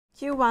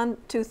Q1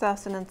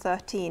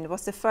 2013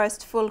 was the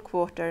first full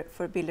quarter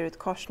for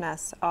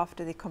BillerudKorsnäs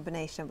after the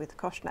combination with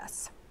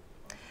Korsnäs.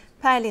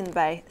 Per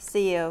Lindberg,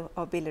 CEO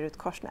of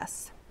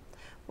BillerudKorsnäs.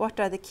 What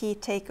are the key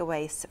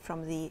takeaways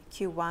from the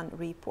Q1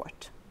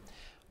 report?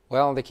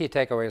 Well, the key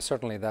takeaway is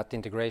certainly that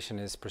integration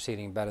is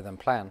proceeding better than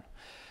planned.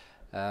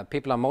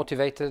 People are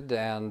motivated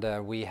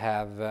and we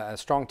have a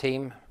strong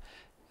team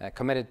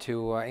committed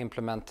to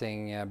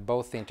implementing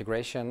both the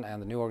integration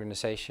and the new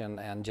organization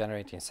and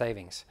generating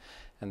savings.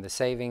 And the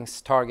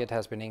savings target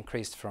has been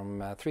increased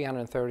from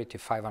 330 to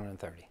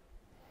 530.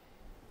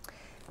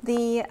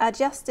 The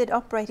adjusted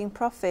operating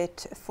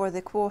profit for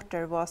the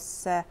quarter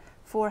was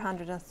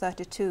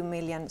 432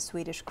 million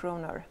Swedish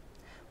kronor.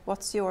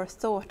 What's your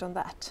thought on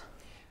that?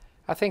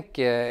 I think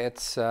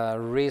it's a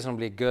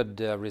reasonably good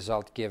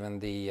result given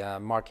the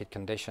market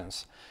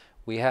conditions.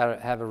 We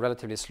have a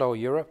relatively slow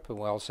Europe.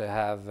 We also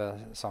have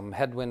some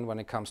headwind when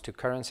it comes to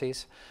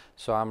currencies,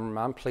 so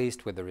I'm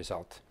pleased with the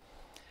result.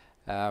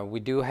 We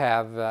do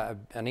have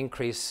an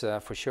increase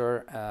for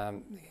sure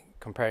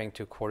comparing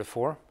to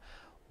Q4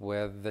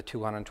 with the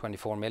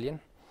 224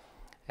 million,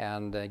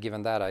 and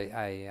given that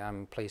I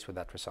am pleased with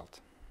that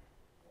result.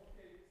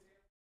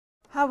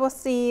 How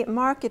was the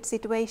market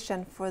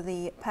situation for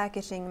the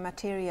packaging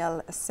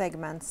material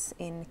segments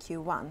in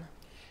Q1?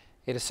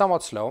 It is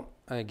somewhat slow,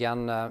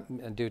 again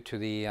due to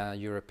the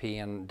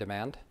European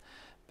demand,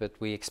 but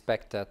we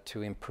expect that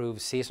to improve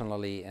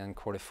seasonally in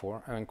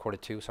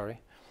Q2. Sorry.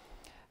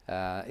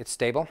 It's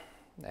stable,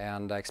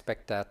 and I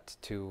expect that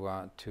to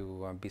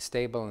be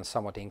stable and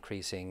somewhat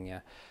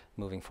increasing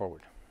moving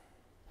forward.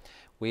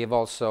 We have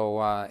also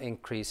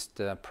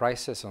increased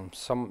prices on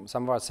some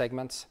of our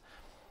segments,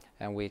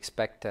 and we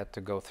expect that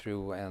to go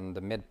through in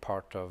the mid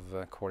part of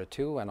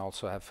Q2 and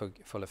also have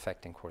full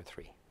effect in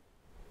Q3.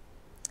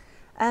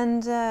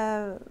 And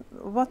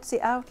what's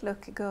the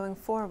outlook going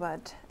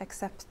forward,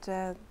 except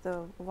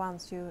the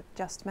ones you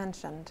just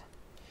mentioned?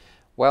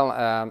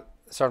 Well,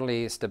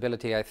 certainly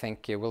stability, I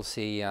think you will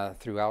see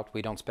throughout.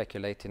 We don't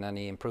speculate in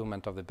any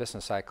improvement of the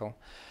business cycle.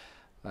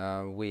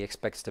 We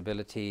expect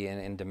stability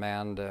in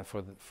demand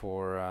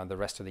for the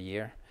rest of the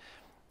year.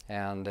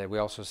 And we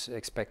also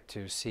expect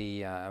to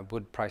see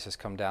wood prices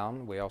come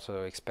down. We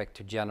also expect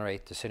to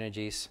generate the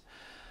synergies,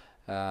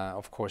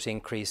 of course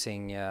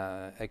increasing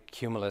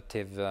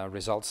cumulative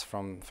results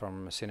from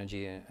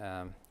synergy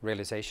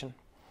realization.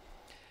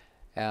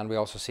 And we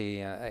also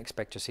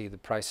expect to see the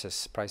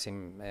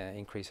pricing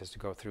increases to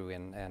go through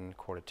in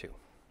Q2.